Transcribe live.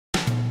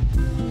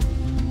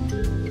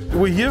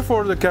We're here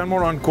for the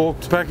Canmore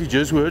Uncorked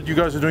packages. We heard you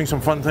guys are doing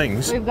some fun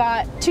things. We've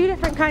got 2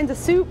 different kinds of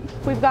soup.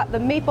 We've got the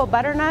maple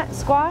butternut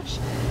squash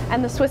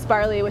and the Swiss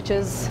barley, which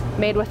is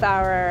made with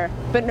our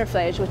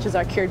Bündnerfleisch, which is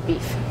our cured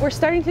beef. We're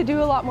starting to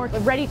do a lot more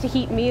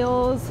ready-to-heat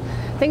meals,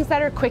 things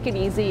that are quick and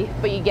easy,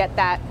 but you get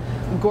that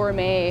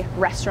gourmet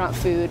restaurant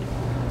food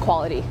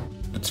quality.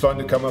 It's fun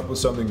to come up with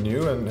something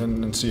new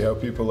and see how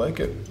people like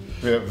it.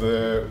 We have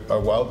a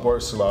wild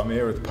boar salami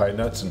here with pine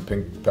nuts and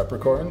pink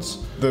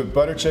peppercorns. The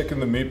butter chicken,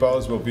 the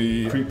meatballs will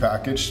be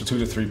pre-packaged, 2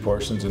 to 3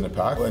 portions in a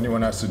pack. All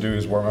anyone has to do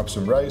is warm up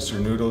some rice or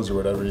noodles or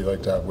whatever you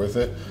like to have with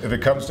it. If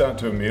it comes down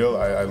to a meal,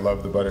 I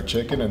love the butter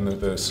chicken, and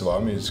the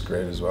salami is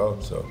great as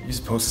well. So You're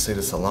supposed to say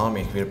the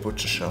salami. We're a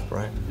butcher shop,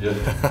 right? Yeah.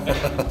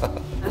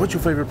 What's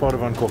your favorite part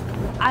of Uncorked?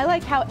 I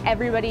like how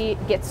everybody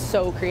gets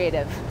so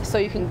creative. So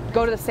you can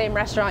go to the same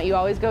restaurant you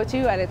always go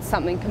to, and it's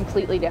something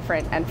completely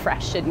different and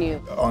fresh and new.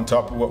 On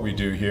top of what we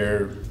do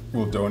here,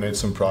 we'll donate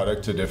some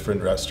product to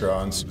different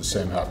restaurants. The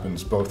same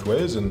happens both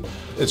ways, and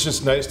it's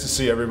just nice to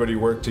see everybody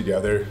work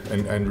together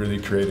and really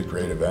create a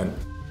great event.